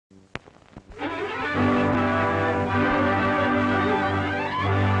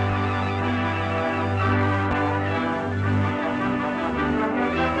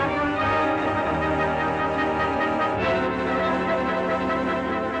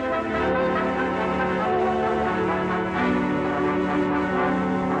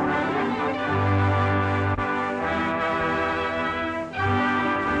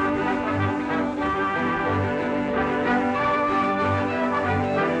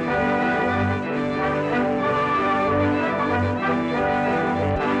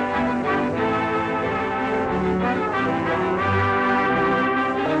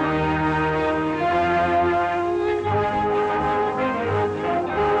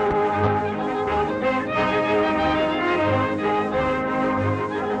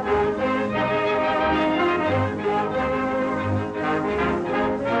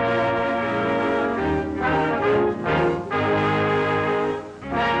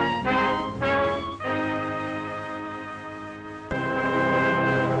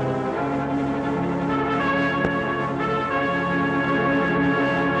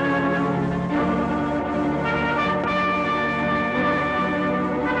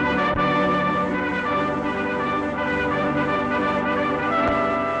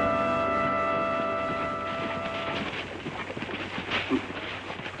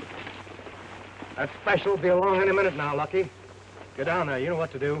special will be along any minute now, Lucky. Get down there. You know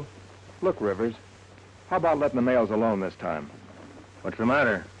what to do. Look, Rivers, how about letting the mails alone this time? What's the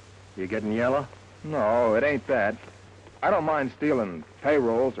matter? You getting yellow? No, it ain't that. I don't mind stealing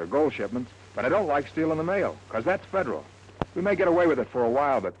payrolls or gold shipments, but I don't like stealing the mail, because that's federal. We may get away with it for a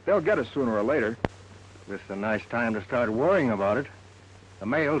while, but they'll get us sooner or later. This is a nice time to start worrying about it. The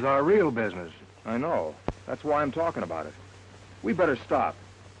mail's our real business. I know. That's why I'm talking about it. We better stop.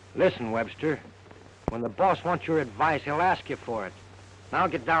 Listen, Webster. When the boss wants your advice, he'll ask you for it. Now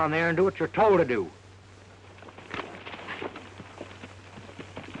get down there and do what you're told to do.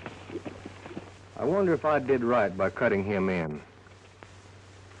 I wonder if I did right by cutting him in.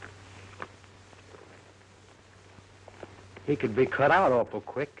 He could be cut out awful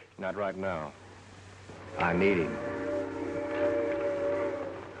quick. Not right now. I need him.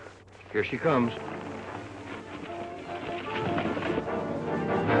 Here she comes.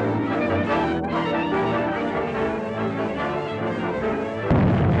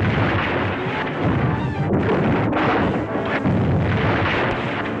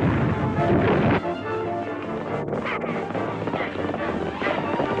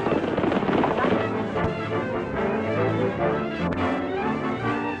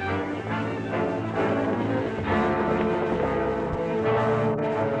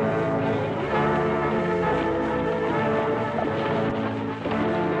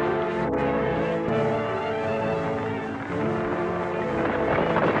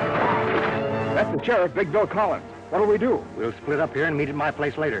 Sheriff, Big Bill Collins. What'll we do? We'll split up here and meet at my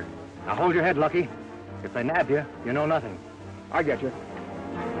place later. Now hold your head, Lucky. If they nab you, you know nothing. I get you.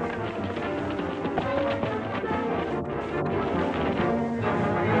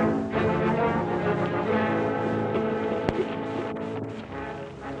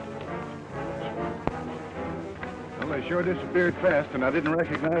 Well, they sure disappeared fast, and I didn't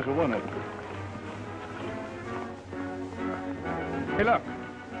recognize the one of them. Hey, look.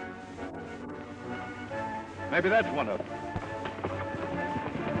 Maybe that's one of them.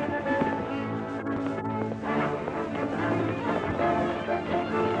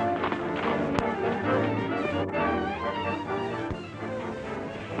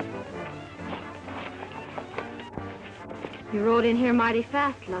 You rode in here mighty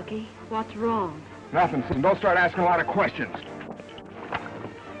fast, Lucky. What's wrong? Nothing, Susan. Don't start asking a lot of questions.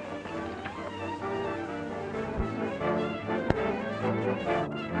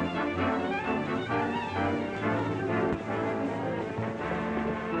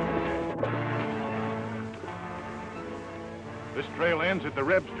 This trail ends at the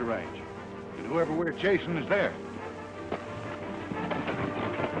Webster range, and whoever we're chasing is there.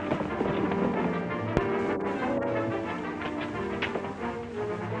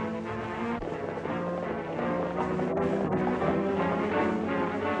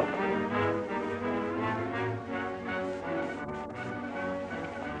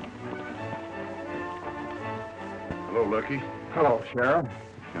 Hello, Lucky. Hello, Sheriff.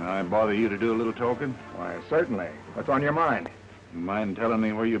 Can I bother you to do a little talking? Why, certainly. What's on your mind? You mind telling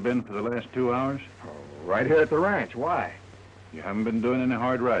me where you've been for the last 2 hours? Oh, right here at the ranch. Why? You haven't been doing any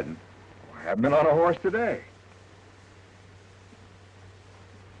hard riding. I haven't been on a horse today.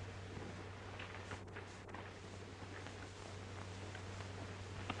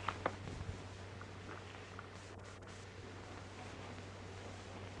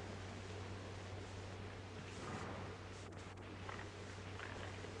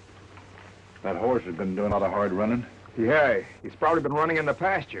 That horse has been doing a lot of hard running. Yeah, he's probably been running in the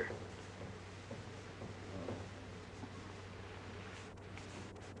pasture.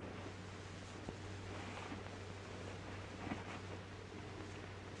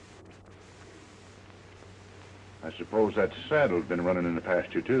 I suppose that saddle's been running in the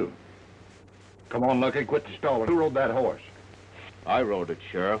pasture, too. Come on, Lucky, quit the stalling. Who rode that horse? I rode it,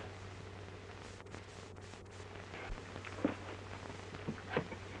 Sheriff.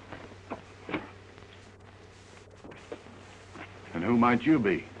 And who might you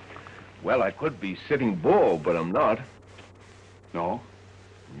be? Well, I could be Sitting Bull, but I'm not. No?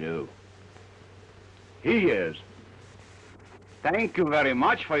 No. He is. Thank you very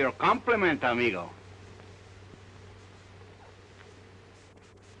much for your compliment, amigo.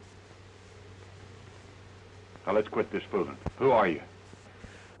 Now, let's quit this fooling. Who are you?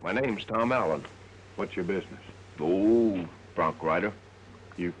 My name's Tom Allen. What's your business? Oh, bronc rider.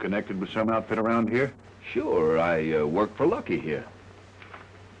 You connected with some outfit around here? Sure, I work for Lucky here.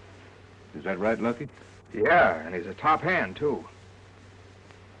 Is that right, Lucky? Yeah, and he's a top hand, too.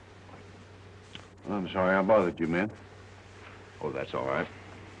 Well, I'm sorry I bothered you, man. Oh, that's all right.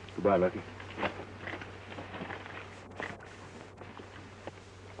 Goodbye, Lucky.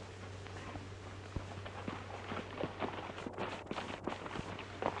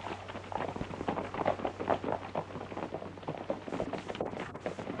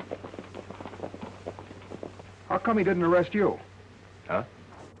 How come he didn't arrest you? Huh?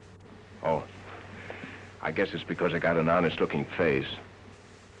 Oh, I guess it's because I got an honest-looking face.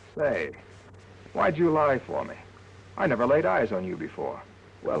 Say, why'd you lie for me? I never laid eyes on you before.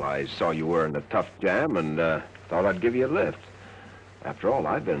 Well, I saw you were in a tough jam and thought I'd give you a lift. After all,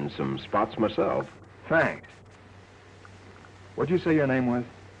 I've been in some spots myself. Thanks. What'd you say your name was?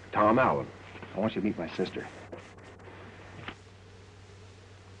 Tom Allen. I want you to meet my sister.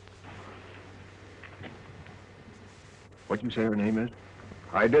 What'd you say her name is?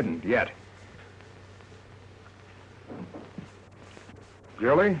 I didn't, yet.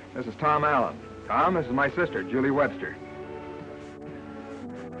 Julie, this is Tom Allen. Tom, this is my sister, Julie Webster.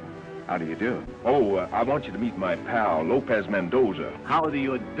 How do you do? Oh, I want you to meet my pal, Lopez Mendoza. How do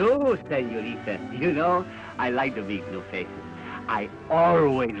you do, senorita? You know, I like to meet new faces. I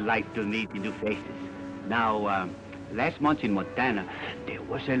always like to meet new faces. Now, last month in Montana, there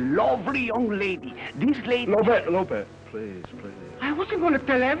was a lovely young lady. This lady... Lopez, please. I wasn't going to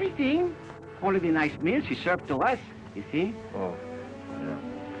tell everything. Only the nice meal she served to us, you see? Oh, yeah.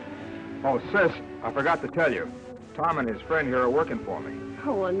 Oh, sis, I forgot to tell you. Tom and his friend here are working for me.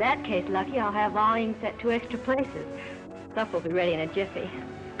 Oh, well, in that case, Lucky, I'll have volumes at 2 extra places. Stuff will be ready in a jiffy.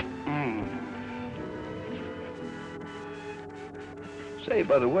 Say,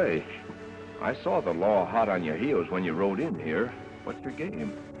 by the way, I saw the law hot on your heels when you rode in here. What's your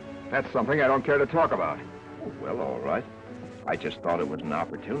game? That's something I don't care to talk about. Oh, well, all right. I just thought it was an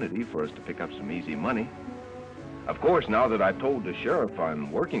opportunity for us to pick up some easy money. Of course, now that I've told the sheriff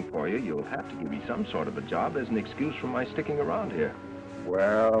I'm working for you, you'll have to give me some sort of a job as an excuse for my sticking around here.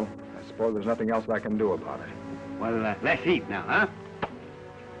 Well, I suppose there's nothing else I can do about it. Well, let's eat now, huh?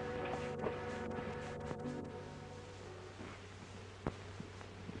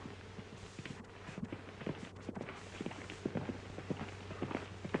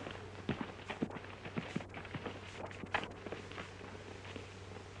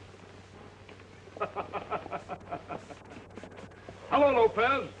 Hello,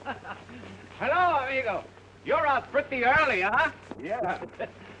 Lopez. Hello, amigo. You're out pretty early, huh? Yeah.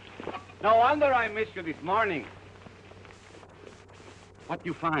 No wonder I missed you this morning. What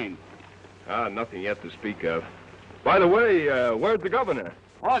you find? Nothing yet to speak of. By the way, where's the governor?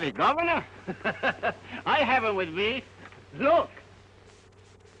 Oh, the governor? I have him with me. Look.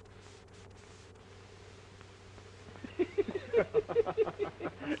 You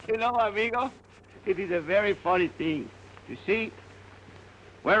know, amigo, it is a very funny thing. You see,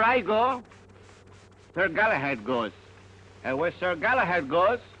 where I go, Sir Galahad goes. And where Sir Galahad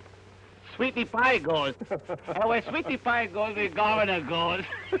goes, Sweetie Pie goes. And where Sweetie Pie goes, the governor goes.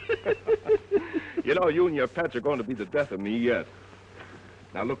 You know, you and your pets are going to be the death of me yet.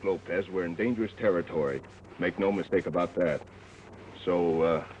 Now, look, Lopez, we're in dangerous territory. Make no mistake about that.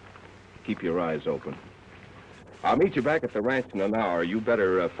 So, keep your eyes open. I'll meet you back at the ranch in an hour. You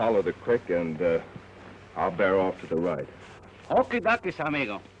better follow the creek, and I'll bear off to the right. Okie dokies,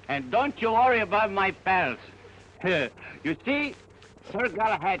 amigo. And don't you worry about my pals. You see, Sir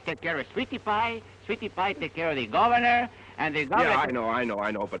Galahad take care of Sweetie Pie take care of the governor, and the governor... Yeah,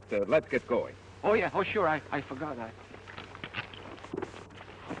 I know, but let's get going. Oh, yeah, oh, sure, I forgot that.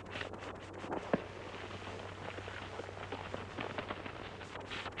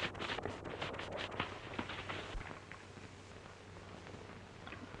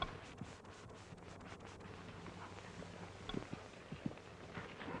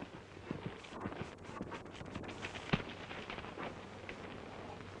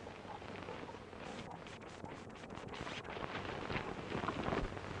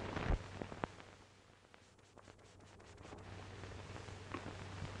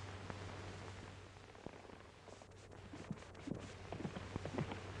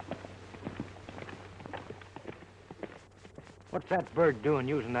 What's that bird doing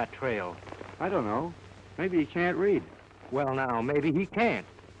using that trail? I don't know. Maybe he can't read. Well, now, maybe he can't.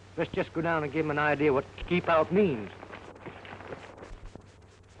 Let's just go down and give him an idea what keep out means.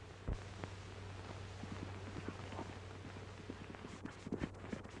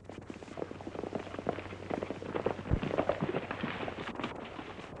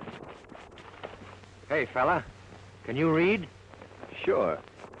 Hey, fella, can you read? Sure.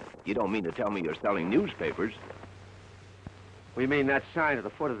 You don't mean to tell me you're selling newspapers? We mean that sign at the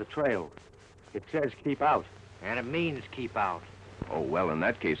foot of the trail. It says keep out. And it means keep out. Oh, well, in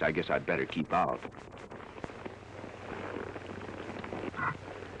that case, I guess I'd better keep out.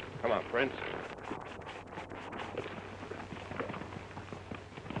 Come on, Prince.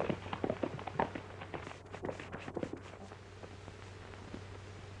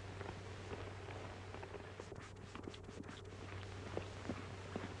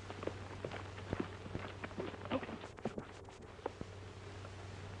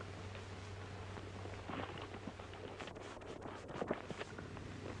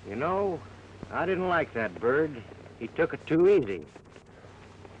 You know, I didn't like that bird. He took it too easy.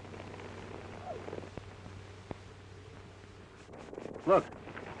 Look,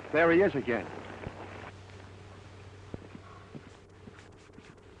 there he is again.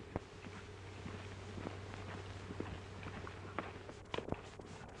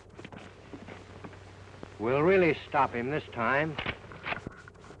 We'll really stop him this time.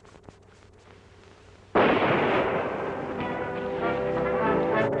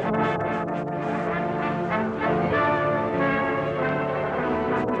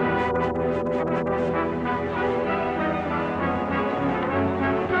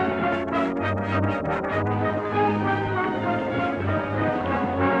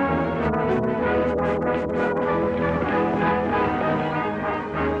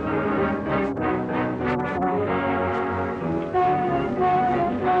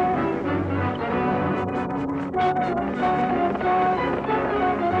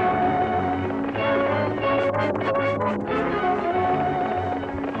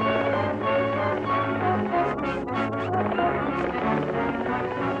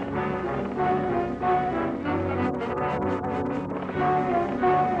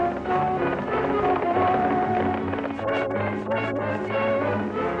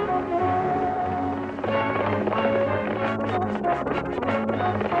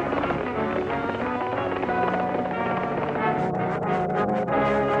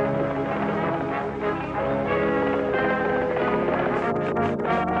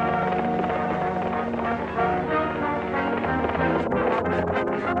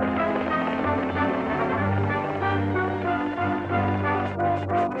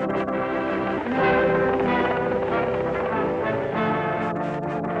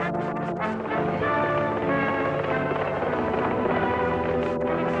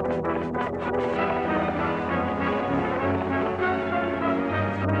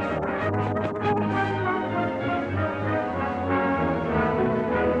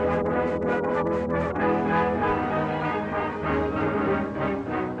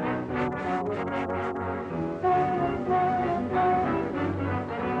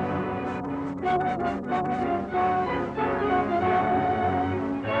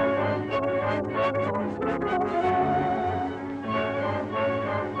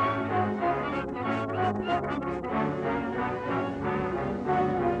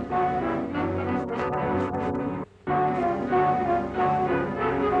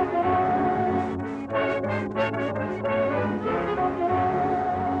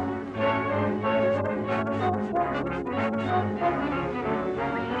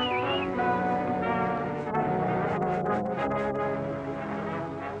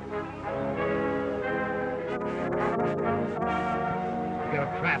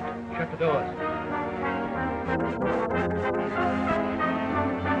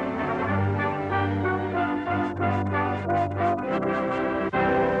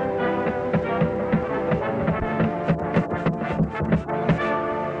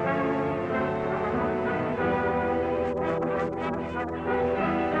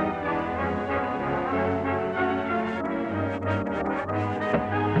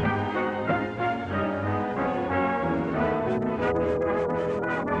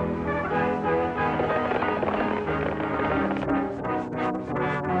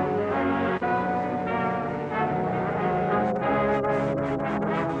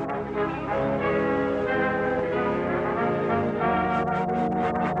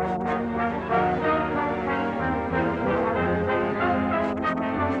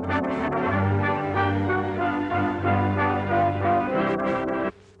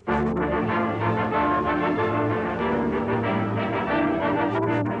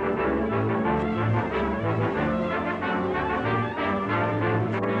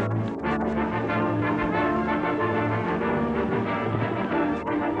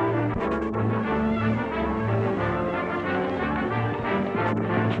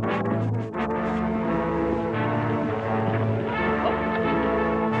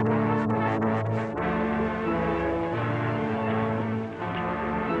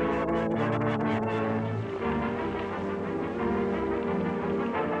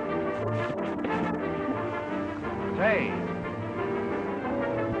 Say.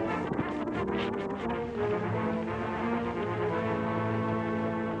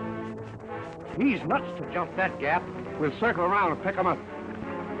 He's nuts to jump that gap. We'll circle around and pick him up.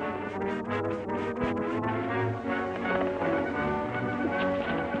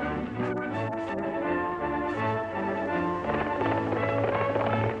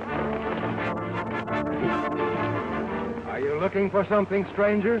 Are you looking for something,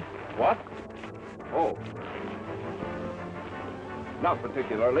 stranger? What? Oh. Not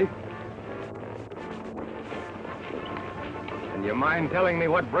particularly. And you mind telling me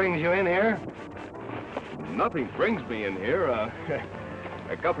what brings you in here? Nothing brings me in here.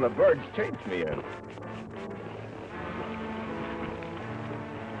 A couple of birds chased me in.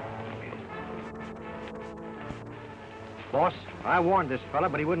 Boss, I warned this fella,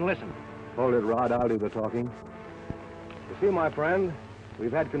 but he wouldn't listen. Hold it, Rod. I'll do the talking. You see, my friend,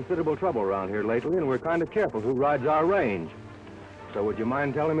 we've had considerable trouble around here lately, and we're kind of careful who rides our range. So would you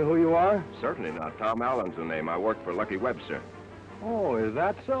mind telling me who you are? Certainly not. Tom Allen's the name. I work for Lucky Webster. Oh, is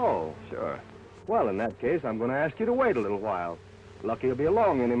that so? Sure. Well, in that case, I'm going to ask you to wait a little while. Lucky will be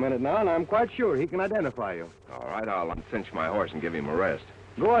along any minute now, and I'm quite sure he can identify you. All right, I'll uncinch my horse and give him a rest.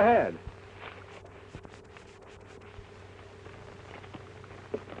 Go ahead.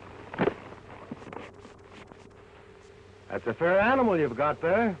 That's a fair animal you've got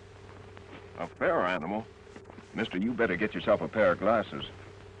there. A fair animal? Mister, you better get yourself a pair of glasses.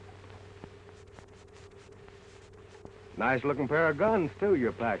 Nice-looking pair of guns, too,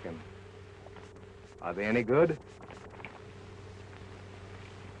 you're packing. Are they any good?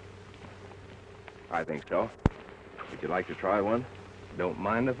 I think so. Would you like to try one? Don't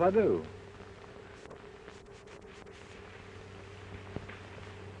mind if I do.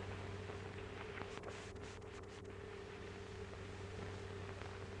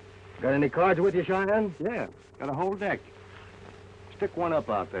 Got any cards with you, Cheyenne? Yeah, got a whole deck. Stick one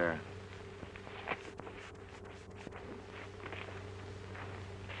up out there.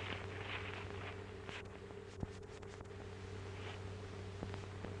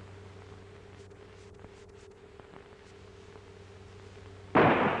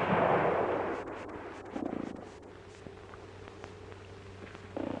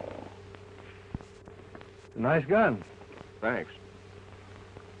 It's a nice gun. Thanks.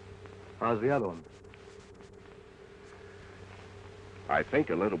 How's the other one? I think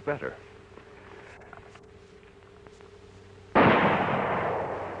a little better.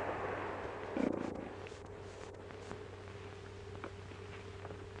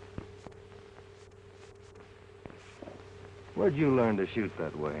 Where'd you learn to shoot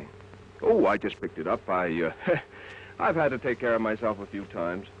that way? Oh, I just picked it up. I've had to take care of myself a few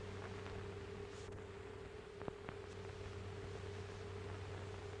times.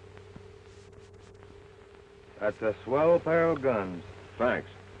 That's a swell pair of guns. Thanks.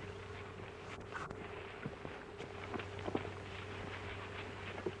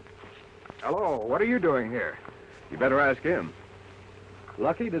 Hello, what are you doing here? You better ask him.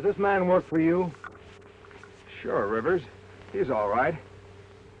 Lucky, does this man work for you? Sure, Rivers. He's all right.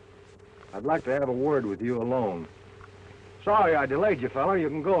 I'd like to have a word with you alone. Sorry I delayed you, fella. You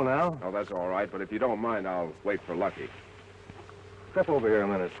can go now. Oh, that's all right, but if you don't mind, I'll wait for Lucky. Step over here a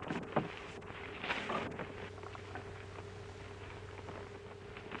minute.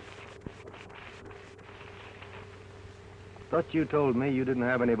 Thought you told me you didn't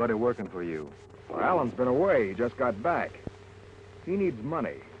have anybody working for you. Well, Alan's been away. He just got back. He needs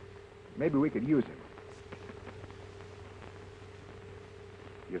money. Maybe we could use him.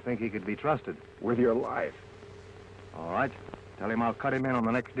 You think he could be trusted? With your life. All right. Tell him I'll cut him in on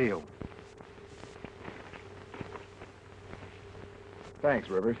the next deal. Thanks,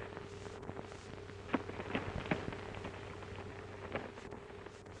 Rivers.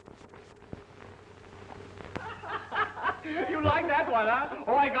 You like that one, huh?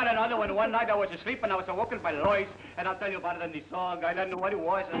 Oh, I got another one. One night I was asleep and I was awoken by noise, and I'll tell you about it in the song. I don't know what it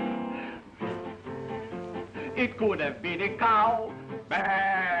was. It could have been a cow.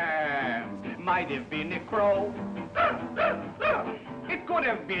 Bam! Might have been a crow. It could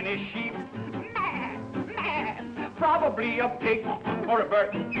have been a sheep. Probably a pig, or a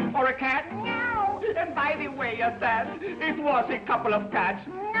bird, or a cat. Meow. And by the way of that, it was a couple of cats.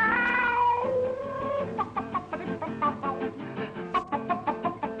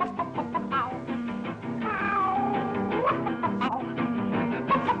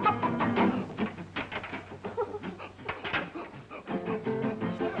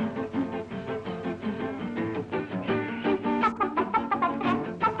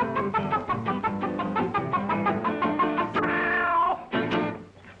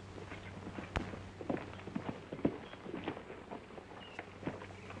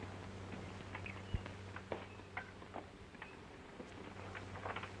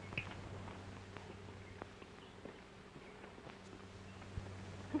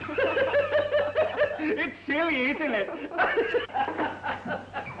 It's silly, isn't it?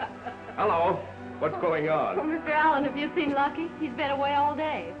 Hello. What's going Oh, on? Mr. Allen, have you seen Lucky? He's been away all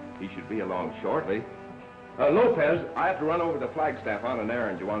day. He should be along shortly. Lopez, I have to run over to Flagstaff on an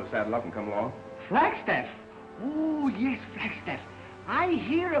errand. You want to saddle up and come along? Flagstaff? Oh, yes, Flagstaff. I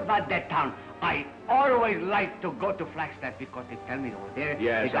hear about that town. I always like to go to Flagstaff because they tell me over there...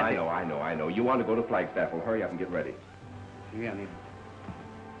 Yes, I know. You want to go to Flagstaff. Well, hurry up and get ready. Yeah,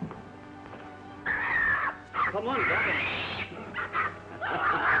 come on, brother.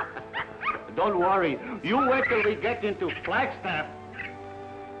 Don't worry. You wait till we get into Flagstaff.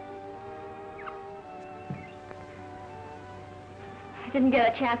 I didn't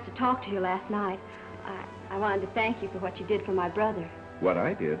get a chance to talk to you last night. I wanted to thank you for what you did for my brother. What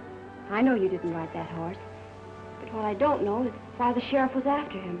I did? I know you didn't ride that horse. But what I don't know is why the sheriff was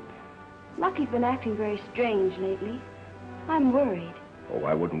after him. Lucky's been acting very strange lately. I'm worried. Oh,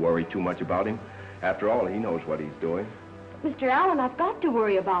 I wouldn't worry too much about him. After all, he knows what he's doing. Mr. Allen, I've got to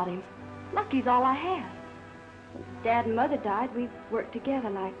worry about him. Lucky's all I have. Since Dad and Mother died, we've worked together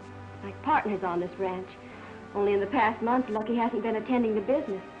like partners on this ranch. Only in the past month, Lucky hasn't been attending to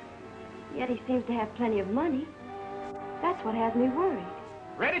business. Yet he seems to have plenty of money. That's what has me worried.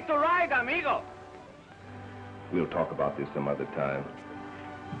 Ready to ride, amigo. We'll talk about this some other time.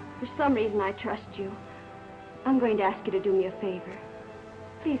 For some reason, I trust you. I'm going to ask you to do me a favor.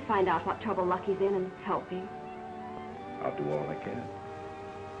 Please find out what trouble Lucky's in and help him. I'll do all I can.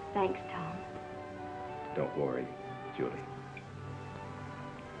 Thanks, Tom. Don't worry, Julie.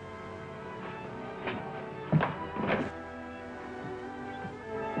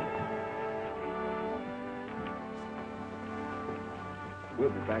 We'll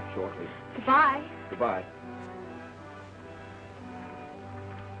be back shortly. Goodbye. Goodbye.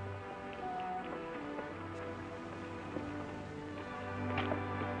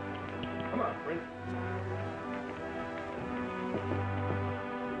 Come on, Prince.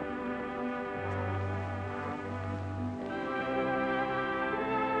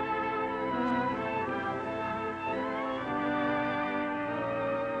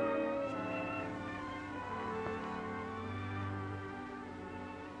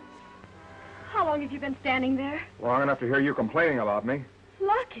 How long have you been standing there? Long enough to hear you complaining about me.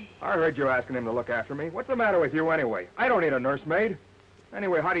 Lucky. I heard you asking him to look after me. What's the matter with you anyway? I don't need a nursemaid.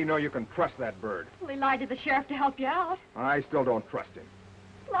 Anyway, how do you know you can trust that bird? Well, he lied to the sheriff to help you out. I still don't trust him.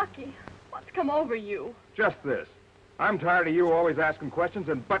 Lucky, what's come over you? Just this. I'm tired of you always asking questions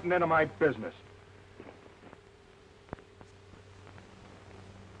and butting into my business.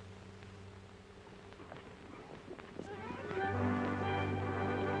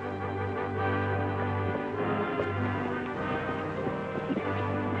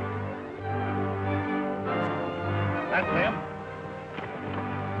 That's him.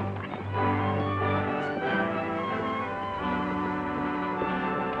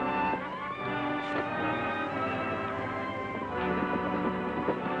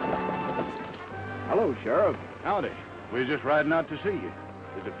 Hello, Sheriff. Howdy. We were just riding out to see you.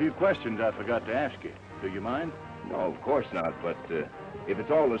 There's a few questions I forgot to ask you. Do you mind? No, of course not, but if it's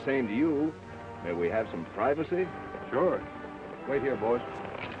all the same to you, may we have some privacy? Sure. Wait here, boys.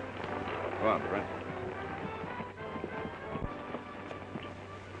 Come on, Trent.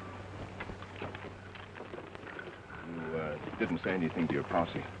 You didn't say anything to your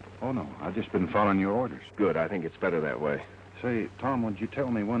posse. Oh, no. I've just been following your orders. Good. I think it's better that way. Say, Tom, would you tell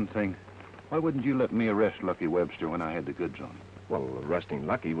me one thing? Why wouldn't you let me arrest Lucky Webster when I had the goods on him? Well, arresting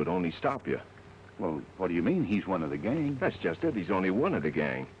Lucky would only stop you. Well, what do you mean? He's one of the gang. That's just it. He's only one of the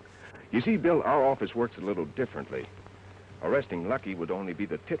gang. You see, Bill, our office works a little differently. Arresting Lucky would only be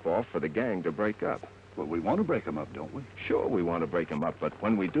the tip-off for the gang to break up. Well, we want to break him up, don't we? Sure, we want to break him up, but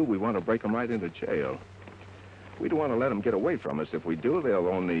when we do, we want to break him right into jail. We don't want to let them get away from us. If we do, they'll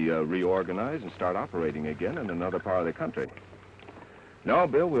only reorganize and start operating again in another part of the country. No,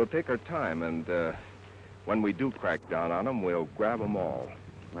 Bill, we'll take our time, and when we do crack down on them, we'll grab them all.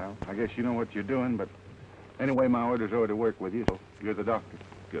 Well, I guess you know what you're doing, but anyway, my orders are to work with you, so you're the doctor.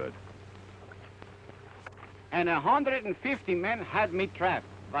 Good. And 150 men had me trapped.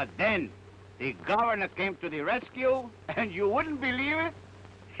 But then, the governor came to the rescue, and you wouldn't believe it?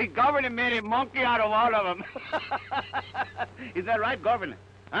 The governor made a monkey out of all of them. Is that right, governor?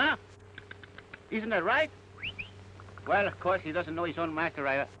 Huh? Isn't that right? Well, of course, he doesn't know his own master,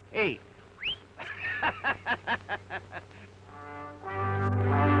 right? Hey.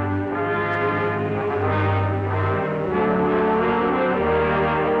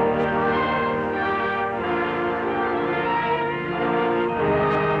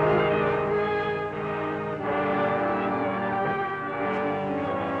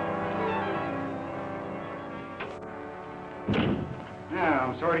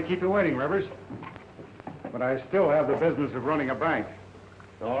 I'm sorry to keep you waiting, Rivers. But I still have the business of running a bank.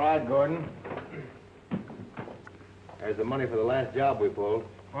 All right, Gordon. There's the money for the last job we pulled.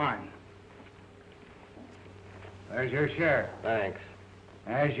 Fine. There's your share. Thanks.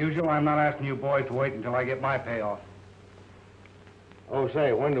 As usual, I'm not asking you boys to wait until I get my payoff. Oh,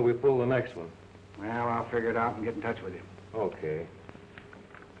 say, when do we pull the next one? Well, I'll figure it out and get in touch with you. Okay.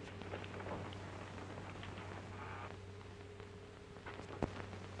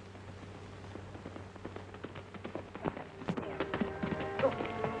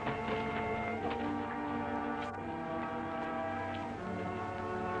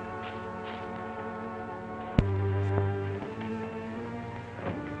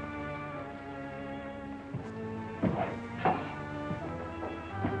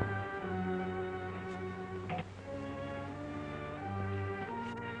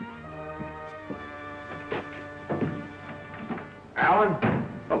 Alan?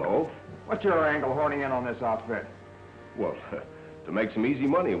 Hello. What's your angle horning in on this outfit? Well, to make some easy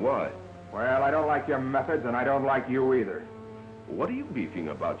money, why? Well, I don't like your methods, and I don't like you either. What are you beefing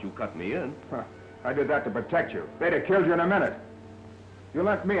about? You cut me in. Huh. I did that to protect you. They'd have killed you in a minute. You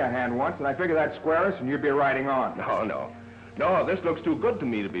lent me a hand once, and I figured that'd square us, and you'd be riding on. No, this looks too good to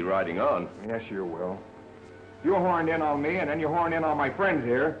me to be riding on. Yes, you will. You horned in on me, and then you horned in on my friends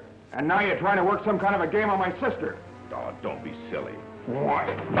here, and now you're trying to work some kind of a game on my sister. Oh, don't be silly. What?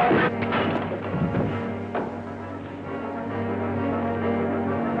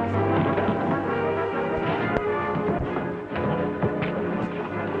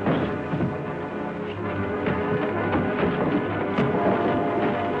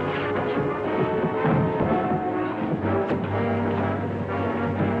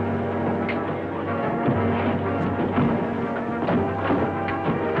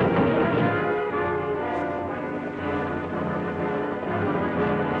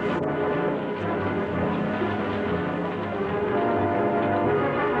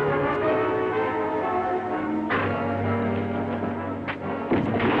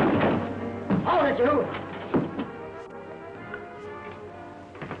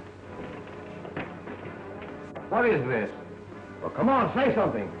 What is this? Well, come on, say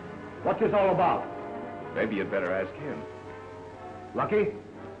something. What's this all about? Maybe you'd better ask him. Lucky?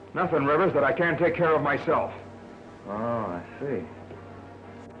 Nothing, Rivers, that I can't take care of myself. Oh, I see.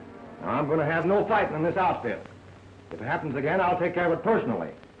 Now, I'm going to have no fighting in this outfit. If it happens again, I'll take care of it personally.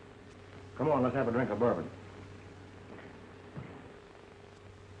 Come on, let's have a drink of bourbon.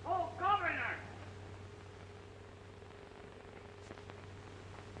 Oh, Governor!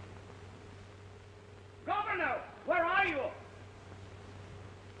 Governor, where are you?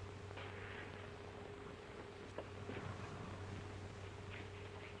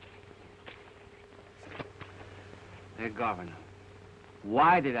 Hey, Governor,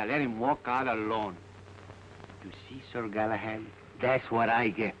 why did I let him walk out alone? You see, Sir Galahad, that's what I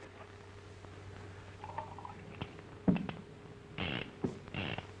get.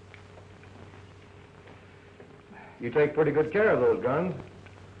 You take pretty good care of those guns.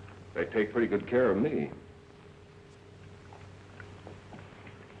 They take pretty good care of me.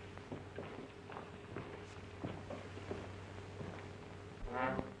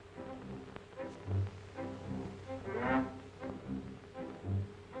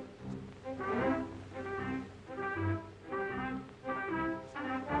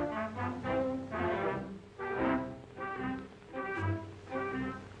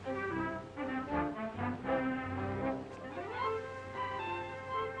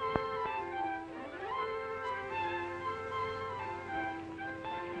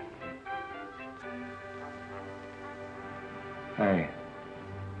 Hey.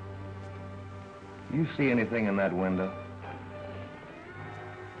 You see anything in that window?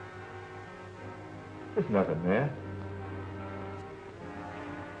 There's nothing there.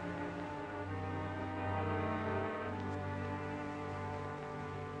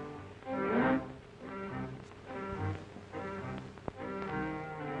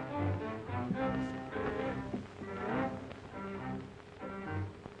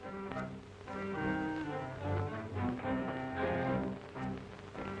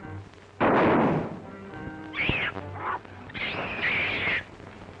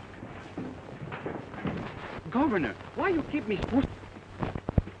 Governor, why you keep me supposed?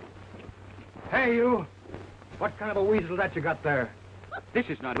 Hey, you! What kind of a weasel that you got there? This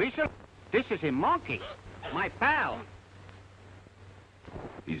is not weasel. This is a monkey. My pal.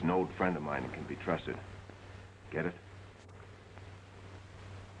 He's an old friend of mine and can be trusted. Get it?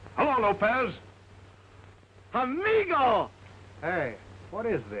 Hello, Lopez. Amigo! Hey, what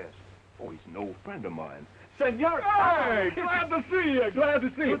is this? Oh, he's an old friend of mine. Senor. Hey, glad to see you. Glad to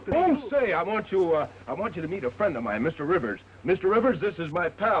see you. Oh, say, I want you to meet a friend of mine, Mr. Rivers. Mr. Rivers, this is my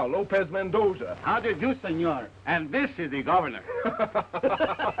pal, Lopez Mendoza. How do you do, senor? And this is the governor.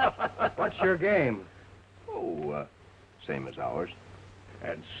 What's your game? Oh, same as ours.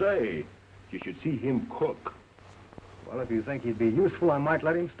 And say, you should see him cook. Well, if you think he'd be useful, I might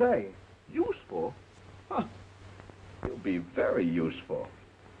let him stay. Useful? Huh. He'll be very useful.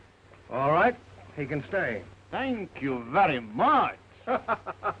 All right, he can stay. Thank you very much.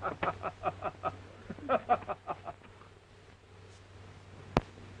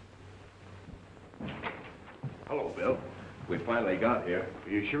 Hello, Bill. We finally got here.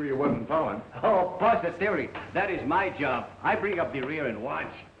 You sure you wasn't following? Oh, positively. That is my job. I bring up the rear and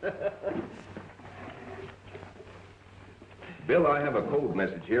watch. Bill, I have a code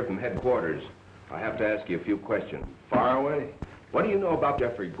message here from headquarters. I have to ask you a few questions. Far away? What do you know about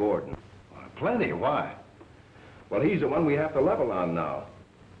Jeffrey Gordon? Plenty. Why? Well, he's the one we have to level on now.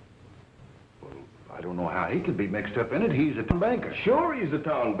 Well, I don't know how he could be mixed up in it. He's a banker. Sure, he's a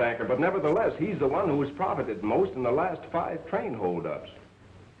town banker, but nevertheless, he's the one who has profited most in the last 5 train holdups.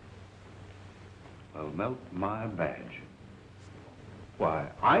 Well, melt my badge. Why,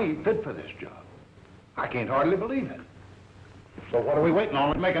 I ain't fit for this job. I can't hardly believe it. So what are we waiting on?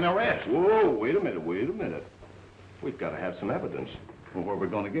 Let's make an arrest. Whoa, wait a minute. We've got to have some evidence. Well, where are we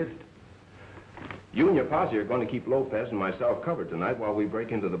going to get it? You and your posse are going to keep Lopez and myself covered tonight while we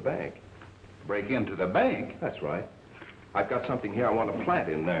break into the bank. Break into the bank? That's right. I've got something here I want to plant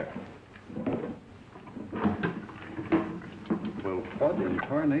in there. Well, what in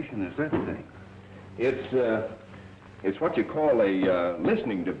tarnation is that thing? It's what you call a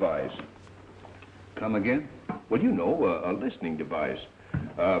listening device. Come again? Well, you know, a listening device.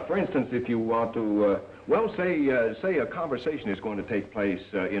 For instance, if you want to, say a conversation is going to take place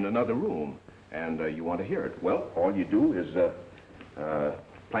in another room, and you want to hear it. Well, all you do is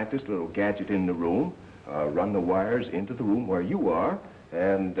plant this little gadget in the room, run the wires into the room where you are,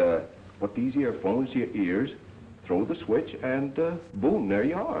 and put these earphones to your ears, throw the switch, and boom, there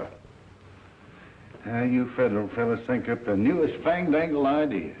you are. You federal fellas think up the newest fang-dangle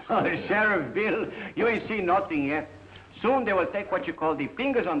ideas. Oh, Sheriff Bill, you ain't seen nothing yet. Soon they will take what you call the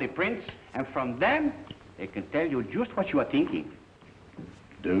fingers on the prints, and from them, they can tell you just what you are thinking.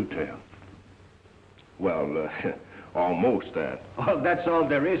 Do tell. Well, almost that. Oh, that's all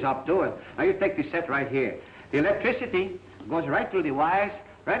there is up to it. Now, you take the set right here. The electricity goes right through the wires,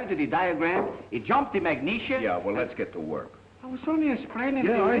 right into the diagram. It jumps the magnesia. Yeah, well, let's get to work. I was only explaining.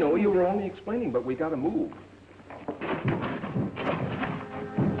 Yeah, I know. You were only explaining, but we got to move.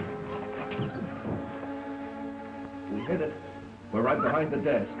 We hit it. We're right behind the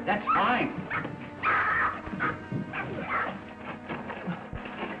desk. That's fine.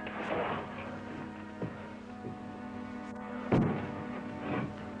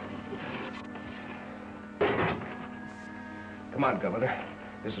 Come on, Governor.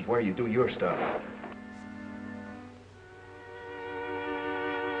 This is where you do your stuff.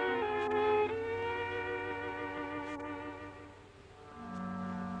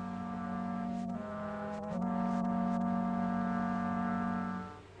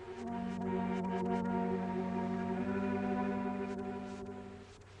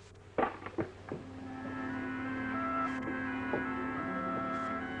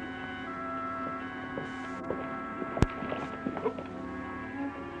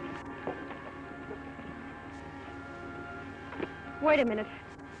 Wait a minute.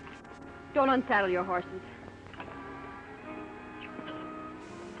 Don't unsaddle your horses.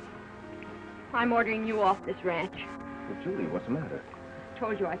 I'm ordering you off this ranch. Well, Julie, what's the matter? I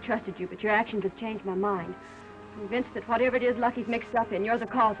told you I trusted you, but your actions have changed my mind. I'm convinced that whatever it is Lucky's mixed up in, you're the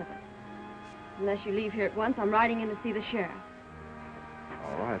cause of it. Unless you leave here at once, I'm riding in to see the sheriff.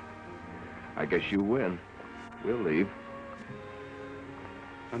 All right. I guess you win. We'll leave.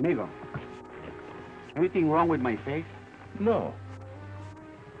 Amigo, anything wrong with my face? No.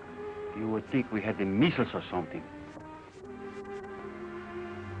 You would think we had the measles or something.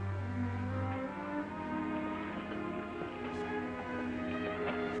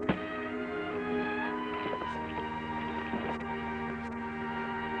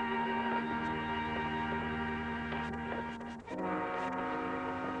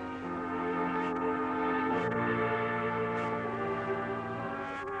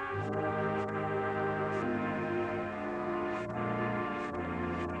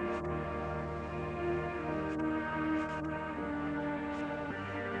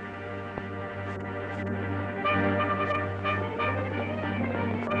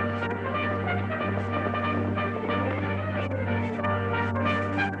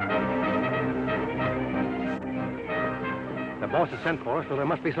 The boss has sent for us, so there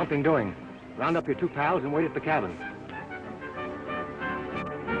must be something doing. Round up your 2 pals and wait at the cabin.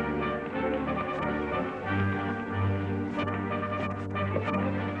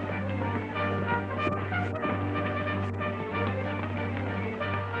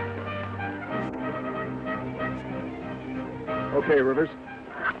 Okay, Rivers.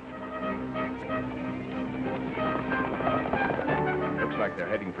 Looks like they're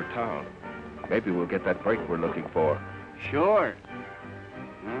heading for town. Maybe we'll get that break we're looking for. Sure.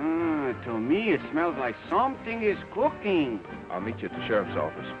 To me, it smells like something is cooking. I'll meet you at the sheriff's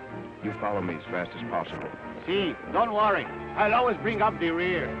office. You follow me as fast as possible. See, don't worry. I'll always bring up the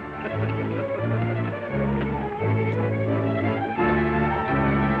rear.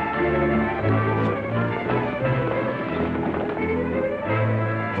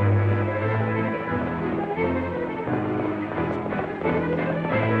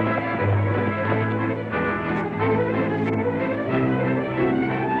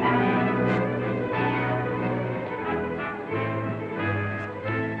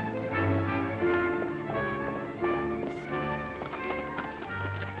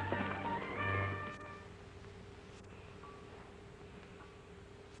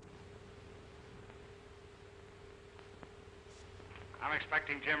 I'm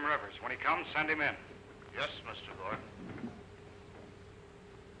expecting Jim Rivers. When he comes, send him in. Yes, Mr. Gordon.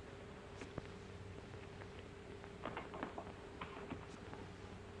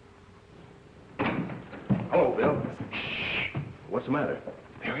 Hello, Bill. Shh. What's the matter?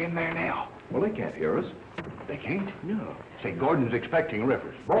 They're in there now. Well, they can't hear us. They can't? No. Say, Gordon's expecting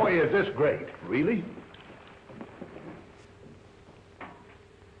Rivers. Boy, is this great. Really?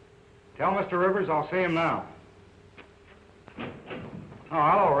 Tell Mr. Rivers I'll see him now. Oh,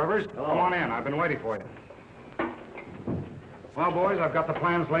 hello, Rivers. Hello. Come on in. I've been waiting for you. Well, boys, I've got the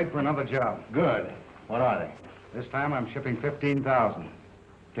plans laid for another job. Good. What are they? This time I'm shipping 15,000.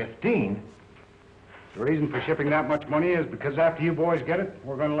 15? The reason for shipping that much money is because after you boys get it,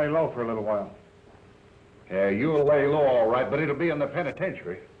 we're going to lay low for a little while. Yeah, you'll lay low all right, but it'll be in the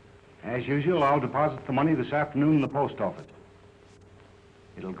penitentiary. As usual, I'll deposit the money this afternoon in the post office.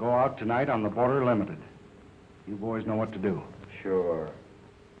 It'll go out tonight on the Border Limited. You boys know what to do. Sure.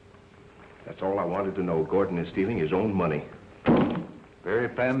 That's all I wanted to know. Gordon is stealing his own money. Very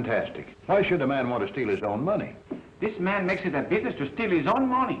fantastic. Why should a man want to steal his own money? This man makes it a business to steal his own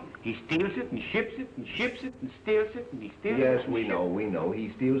money. He steals it and ships it and ships it and steals it and he steals it. Yes, and we know.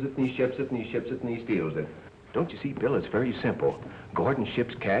 He steals it and he ships it and he ships it and he steals it. Don't you see, Bill, it's very simple. Gordon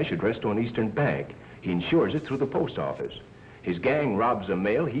ships cash addressed to an Eastern bank. He insures it through the post office. His gang robs a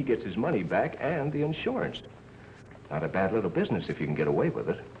mail, he gets his money back and the insurance. Not a bad little business if you can get away with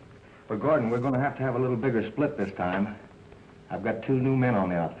it. But, Gordon, we're going to have a little bigger split this time. I've got 2 new men on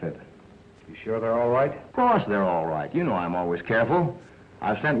the outfit. You sure they're all right? Of course they're all right. You know I'm always careful.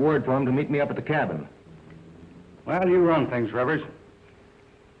 I've sent word for them to meet me up at the cabin. Well, you run things, Rivers.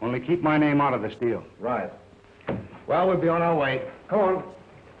 Only keep my name out of this deal. Right. Well, we'll be on our way. Come on.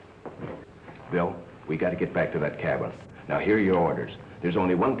 Bill, we got to get back to that cabin. Now, here are your orders. There's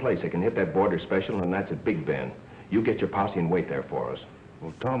only one place that can hit that border special, and that's at Big Bend. You get your posse and wait there for us.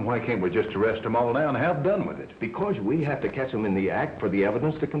 Well, Tom, why can't we just arrest them all now and have done with it? Because we have to catch them in the act for the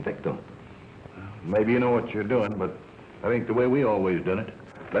evidence to convict them. Maybe you know what you're doing, but I think the way we always done it.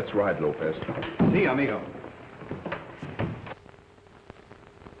 Let's ride, Lopez. See, amigo.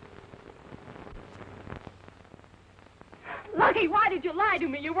 Lucky, why did you lie to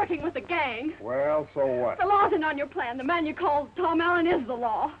me? You're working with a gang. Well, so what? The law isn't on your plan. The man you called Tom Allen is the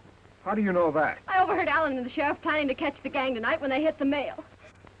law. How do you know that? I overheard Allen and the sheriff planning to catch the gang tonight when they hit the mail.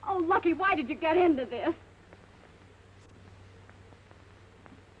 Oh, Lucky, why did you get into this?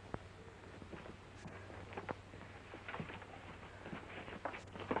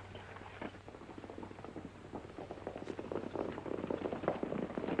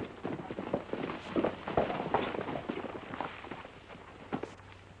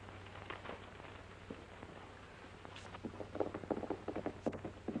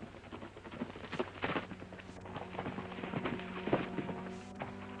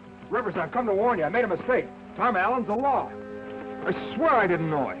 Rivers, I've come to warn you. I made a mistake. Tom Allen's the law. I swear I didn't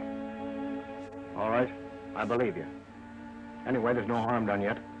know it. All right. I believe you. Anyway, there's no harm done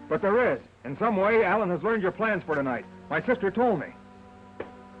yet. But there is. In some way, Allen has learned your plans for tonight. My sister told me.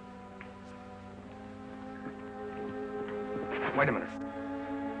 Wait a minute.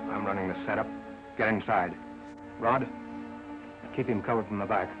 I'm running the setup. Get inside. Rod, keep him covered from the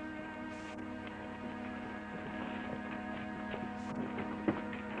back.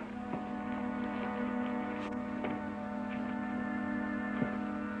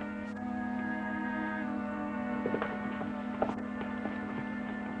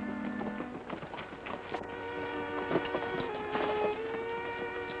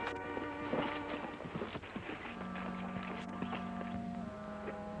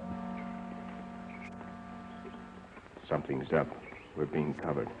 Something's up. We're being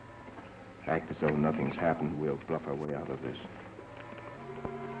covered. Act as though nothing's happened. We'll bluff our way out of this.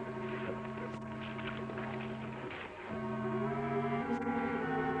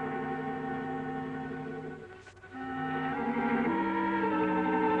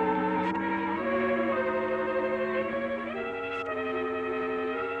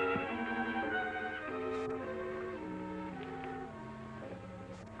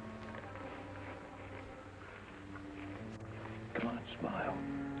 Come on, smile.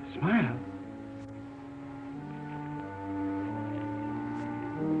 Smile?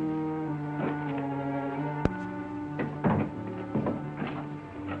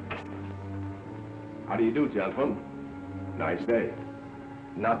 How do you do, gentlemen? Nice day.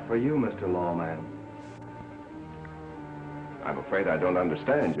 Not for you, Mr. Lawman. I'm afraid I don't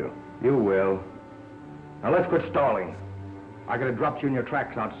understand you. You will. Now let's quit stalling. I could have dropped you in your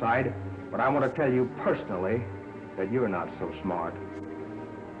tracks outside, but I want to tell you personally that you're not so smart.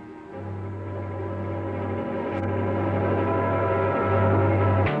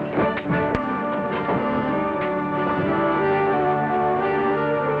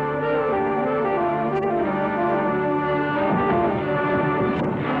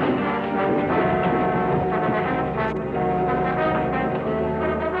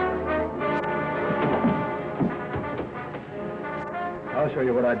 I'll show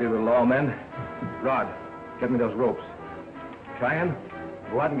you what I do to lawmen. Rod, get me those ropes. Cheyenne,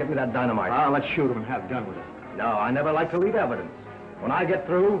 go out and get me that dynamite. Let's shoot him and have done with it. No, I never like to leave evidence. When I get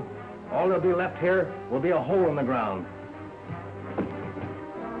through, all that'll be left here will be a hole in the ground.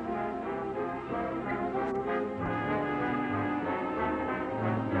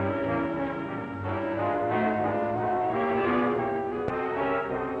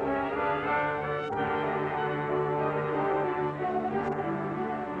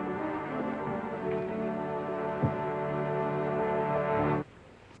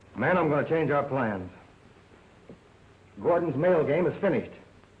 Man, I'm going to change our plans. Gordon's mail game is finished.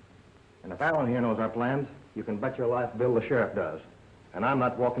 And if Allen here knows our plans, you can bet your life Bill the sheriff does. And I'm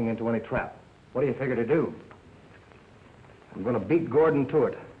not walking into any trap. What do you figure to do? I'm going to beat Gordon to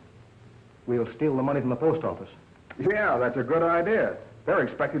it. We'll steal the money from the post office. Yeah, that's a good idea. They're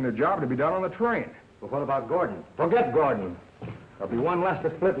expecting the job to be done on the train. But what about Gordon? Forget Gordon. There'll be one less to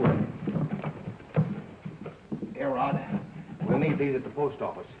split with. Here, Rod. We'll need these at the post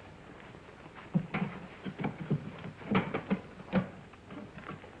office.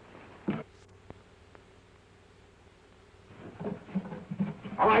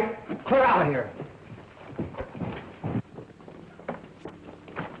 All right, clear out of here.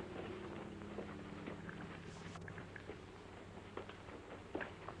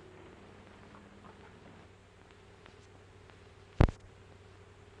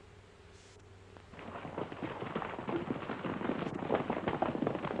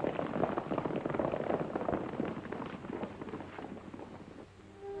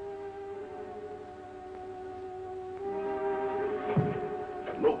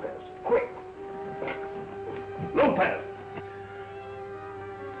 Lopez, quick! Lopez!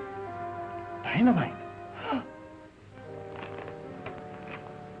 Dynamite?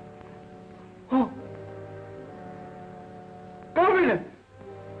 Oh! Governor!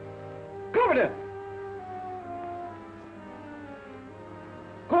 Governor!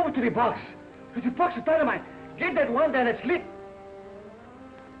 Go over to the box. There's a box of dynamite. Get that one that is lit.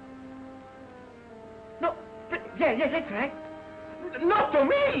 No, yeah, that's right. Not to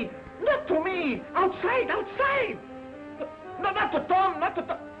me! Not to me! Outside, outside! No, not to Tom, not to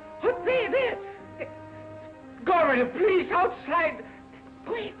Tom. Oh, there. Governor, please, outside.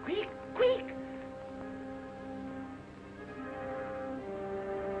 Quick.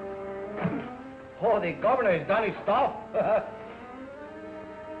 Oh, the governor has done his stuff.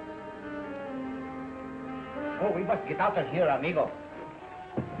 Oh, we must get out of here, amigo.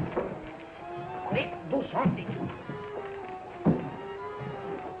 Quick, do something.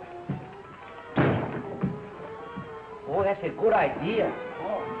 Oh, that's a good idea.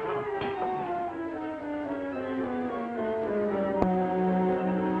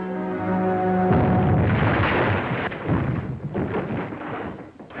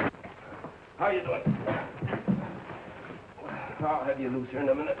 How you doing? I'll have you loose here in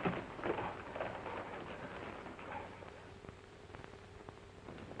a minute.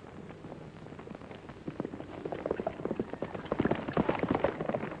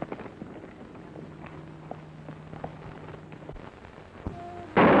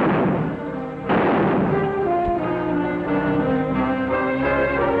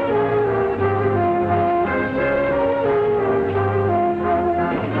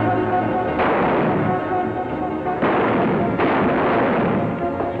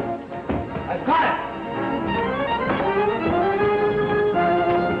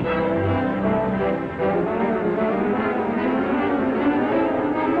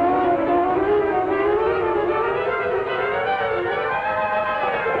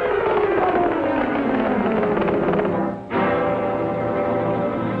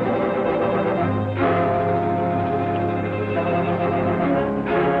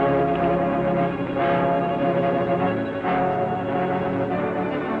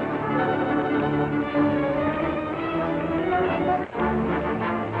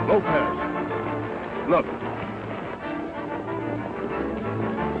 Look.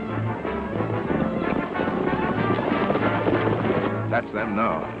 That's them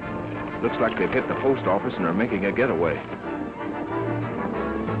now. Looks like they've hit the post office and are making a getaway.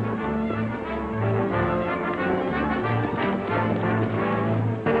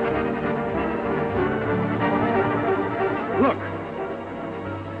 Look.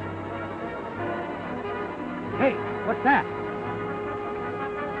 Hey, what's that?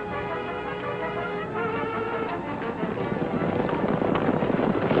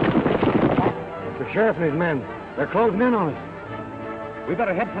 It's the sheriff and his men. They're closing in on us. We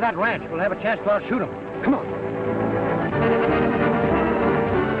better head for that ranch. We'll have a chance to outshoot them. Come on.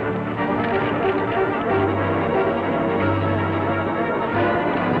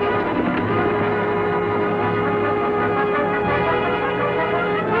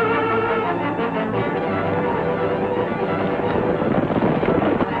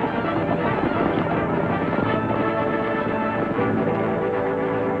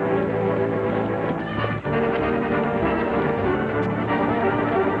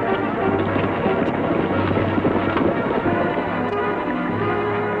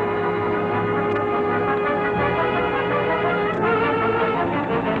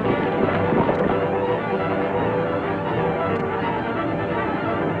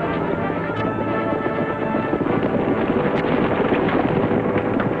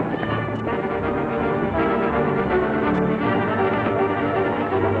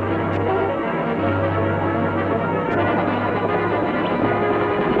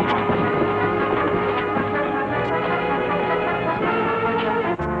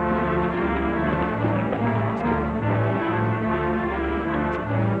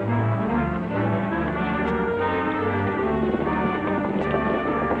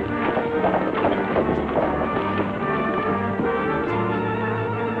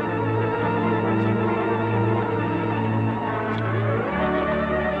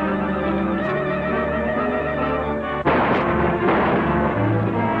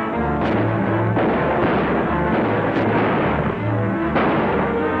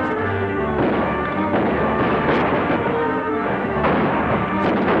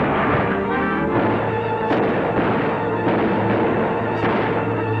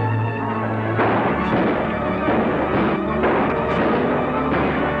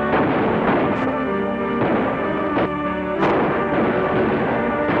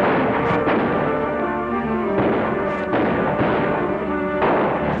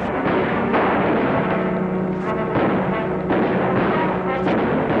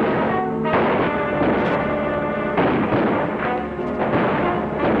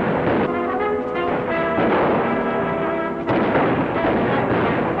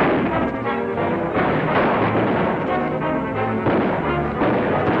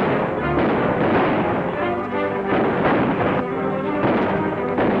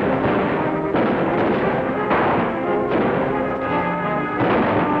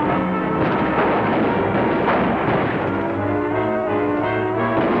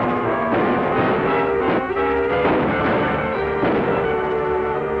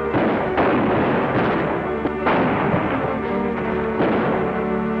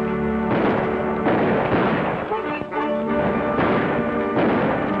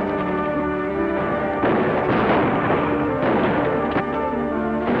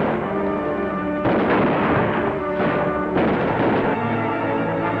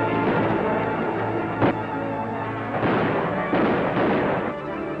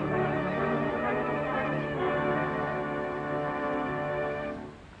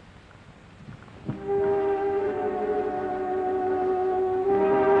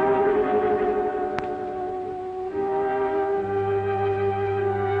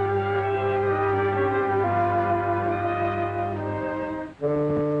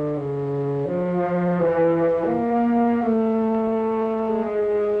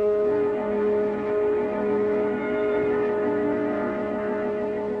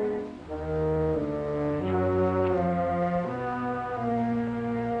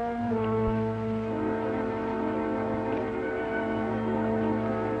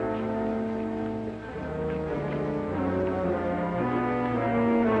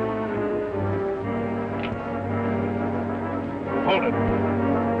 Hold it.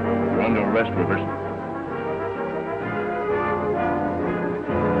 You're under arrest, Rivers.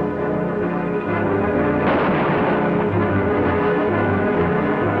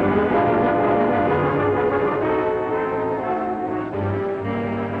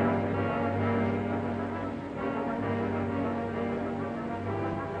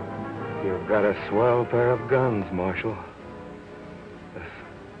 You've got a swell pair of guns, Marshal.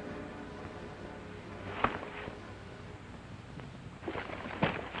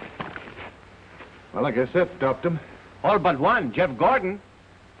 Well, I guess that stopped him. All but one, Jeff Gordon.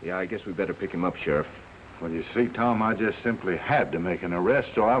 Yeah, I guess we better pick him up, Sheriff. Well, you see, Tom, I just simply had to make an arrest,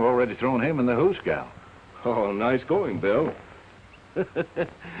 so I've already thrown him in the hoosgow. Oh, nice going, Bill.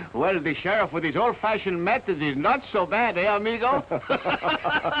 Well, the sheriff with his old-fashioned methods is not so bad, eh, amigo?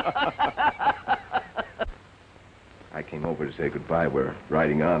 I came over to say goodbye. We're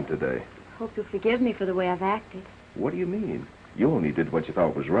riding on today. Hope you'll forgive me for the way I've acted. What do you mean? You only did what you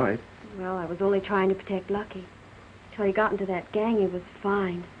thought was right. Well, I was only trying to protect Lucky. Till he got into that gang, he was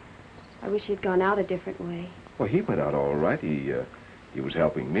fine. I wish he'd gone out a different way. Well, he went out all right. He was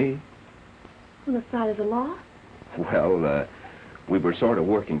helping me. On the side of the law? Well, we were sort of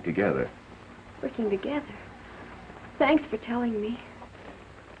working together. Working together. Thanks for telling me.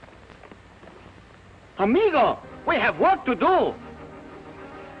 Amigo, we have work to do.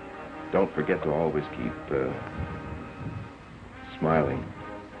 Don't forget to always keep, smiling.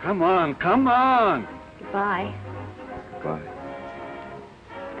 Come on, come on. Goodbye. Bye.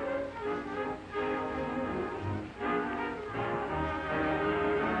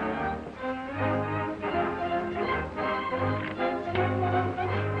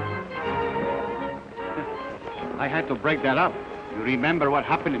 I had to break that up. You remember what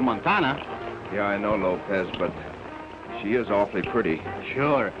happened in Montana? Yeah, I know, Lopez, but she is awfully pretty.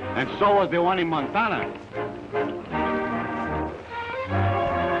 Sure, and so was the one in Montana.